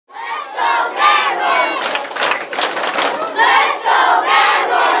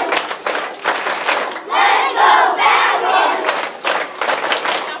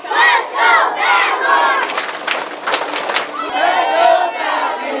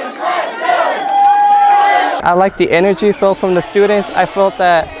I like the energy felt from the students. I felt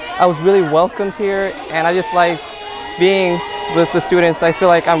that I was really welcomed here, and I just like being with the students. I feel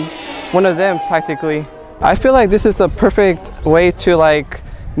like I'm one of them practically. I feel like this is a perfect way to like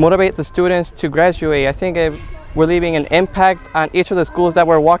motivate the students to graduate. I think we're leaving an impact on each of the schools that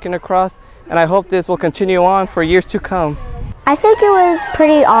we're walking across, and I hope this will continue on for years to come. I think it was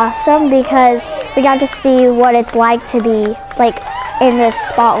pretty awesome because we got to see what it's like to be like in the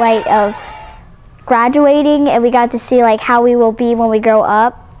spotlight of graduating, and we got to see like how we will be when we grow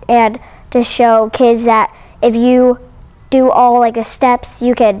up, and to show kids that if you do all like the steps,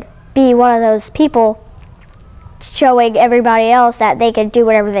 you can be one of those people, showing everybody else that they can do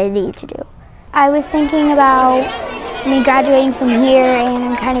whatever they need to do. I was thinking about me graduating from here, and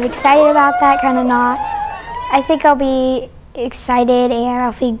I'm kind of excited about that, kind of not. I think I'll be excited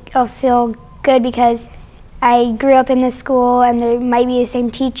and I'll feel good because I grew up in this school, and there might be the same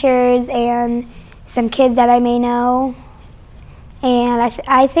teachers and some kids that I may know. And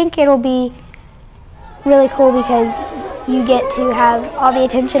I think it'll be really cool because you get to have all the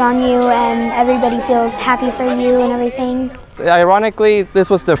attention on you, and everybody feels happy for you and everything. Ironically, this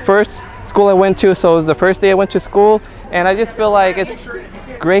was the first school I went to, so it was the first day I went to school, and I just feel like it's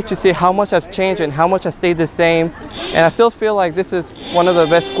great to see how much has changed and how much has stayed the same, and I still feel like this is one of the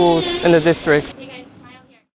best schools in the district.